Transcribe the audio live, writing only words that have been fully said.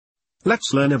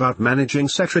Let's learn about managing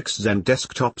Citrix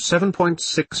XenDesktop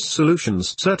 7.6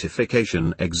 Solutions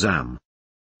Certification Exam.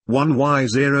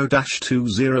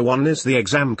 1Y0-201 is the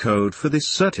exam code for this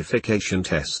certification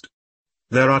test.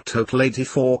 There are total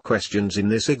 84 questions in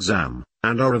this exam,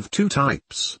 and are of two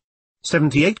types.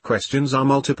 78 questions are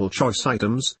multiple choice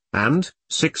items, and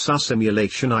 6 are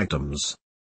simulation items.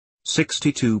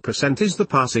 62% is the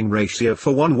passing ratio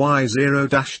for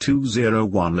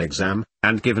 1Y0-201 exam,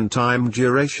 and given time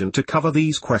duration to cover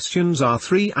these questions are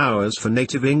 3 hours for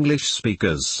native English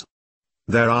speakers.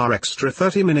 There are extra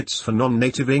 30 minutes for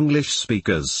non-native English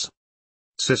speakers.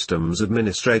 Systems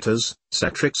administrators,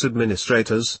 Citrix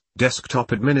administrators,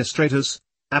 desktop administrators,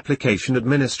 application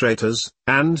administrators,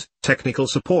 and technical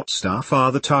support staff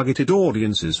are the targeted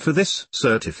audiences for this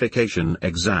certification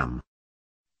exam.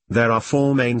 There are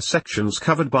 4 main sections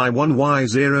covered by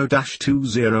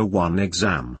 1Y0-201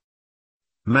 exam.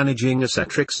 Managing a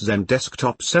Citrix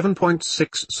XenDesktop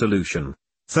 7.6 solution,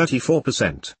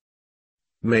 34%.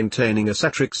 Maintaining a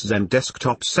Citrix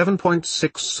XenDesktop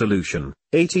 7.6 solution,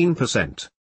 18%.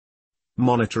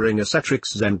 Monitoring a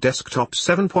Citrix XenDesktop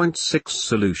 7.6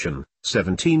 solution,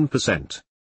 17%.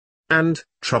 And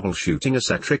troubleshooting a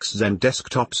Citrix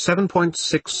XenDesktop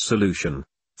 7.6 solution,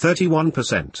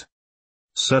 31%.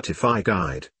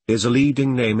 CertifyGuide is a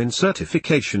leading name in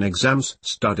certification exams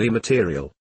study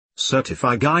material.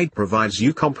 CertifyGuide provides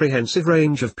you comprehensive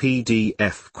range of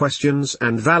PDF questions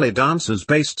and valid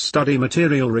answers-based study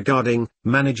material regarding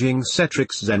managing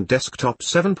Citrix XenDesktop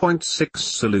 7.6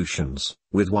 solutions,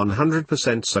 with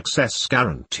 100% success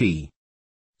guarantee.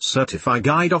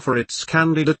 CertifyGuide offers its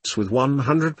candidates with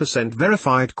 100%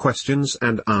 verified questions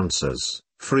and answers,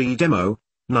 free demo,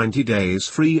 90 days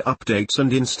free updates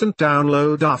and instant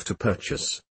download after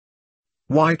purchase.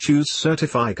 Why choose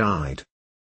CertifyGuide?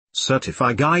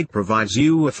 CertifyGuide provides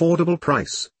you affordable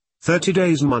price, 30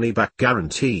 days money-back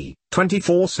guarantee,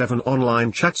 24/7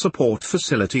 online chat support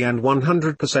facility and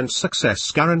 100%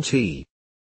 success guarantee.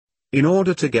 In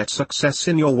order to get success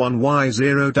in your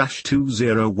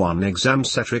 1Y0-201 exam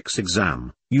Citrix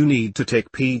exam, you need to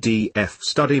take PDF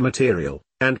study material,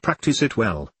 and practice it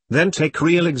well. Then take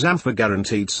real exam for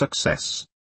guaranteed success.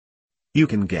 You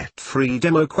can get free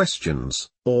demo questions,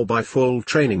 or buy full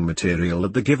training material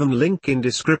at the given link in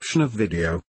description of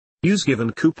video. Use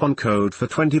given coupon code for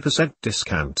 20%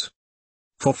 discount.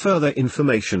 For further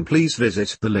information please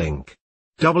visit the link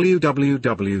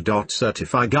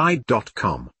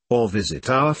www.certifyguide.com, or visit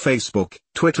our Facebook,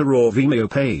 Twitter or Vimeo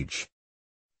page.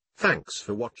 Thanks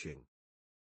for watching.